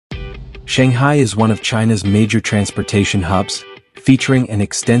Shanghai is one of China's major transportation hubs, featuring an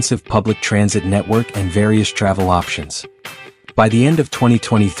extensive public transit network and various travel options. By the end of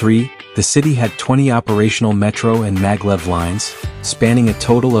 2023, the city had 20 operational metro and maglev lines, spanning a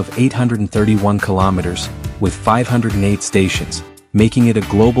total of 831 kilometers, with 508 stations, making it a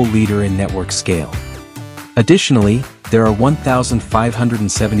global leader in network scale. Additionally, there are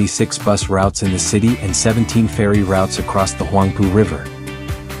 1,576 bus routes in the city and 17 ferry routes across the Huangpu River.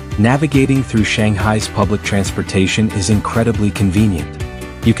 Navigating through Shanghai's public transportation is incredibly convenient.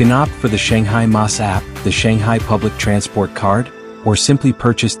 You can opt for the Shanghai MaaS app, the Shanghai Public Transport Card, or simply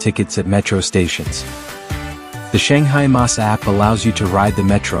purchase tickets at metro stations. The Shanghai MaaS app allows you to ride the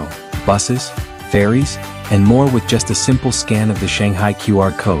metro, buses, ferries, and more with just a simple scan of the Shanghai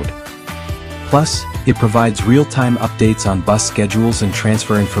QR code. Plus, it provides real-time updates on bus schedules and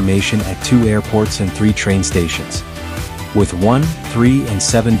transfer information at 2 airports and 3 train stations. With 1, 3, and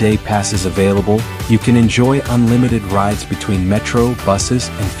 7-day passes available, you can enjoy unlimited rides between metro, buses,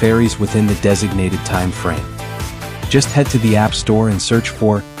 and ferries within the designated time frame. Just head to the App Store and search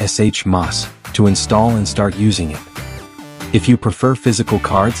for SH MaaS to install and start using it. If you prefer physical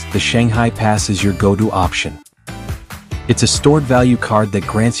cards, the Shanghai Pass is your go-to option. It's a stored value card that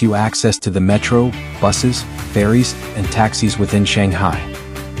grants you access to the metro, buses, ferries, and taxis within Shanghai.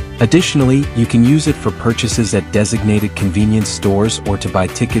 Additionally, you can use it for purchases at designated convenience stores or to buy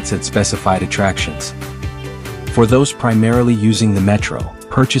tickets at specified attractions. For those primarily using the metro,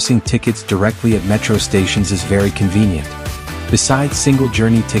 purchasing tickets directly at metro stations is very convenient. Besides single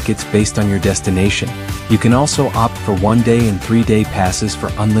journey tickets based on your destination, you can also opt for 1-day and 3-day passes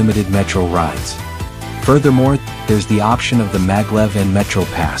for unlimited metro rides. Furthermore, there's the option of the maglev and metro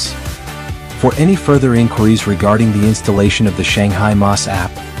pass. For any further inquiries regarding the installation of the Shanghai MaaS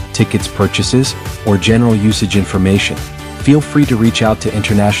app, tickets purchases, or general usage information, feel free to reach out to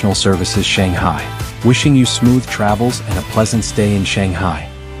International Services Shanghai. Wishing you smooth travels and a pleasant stay in Shanghai.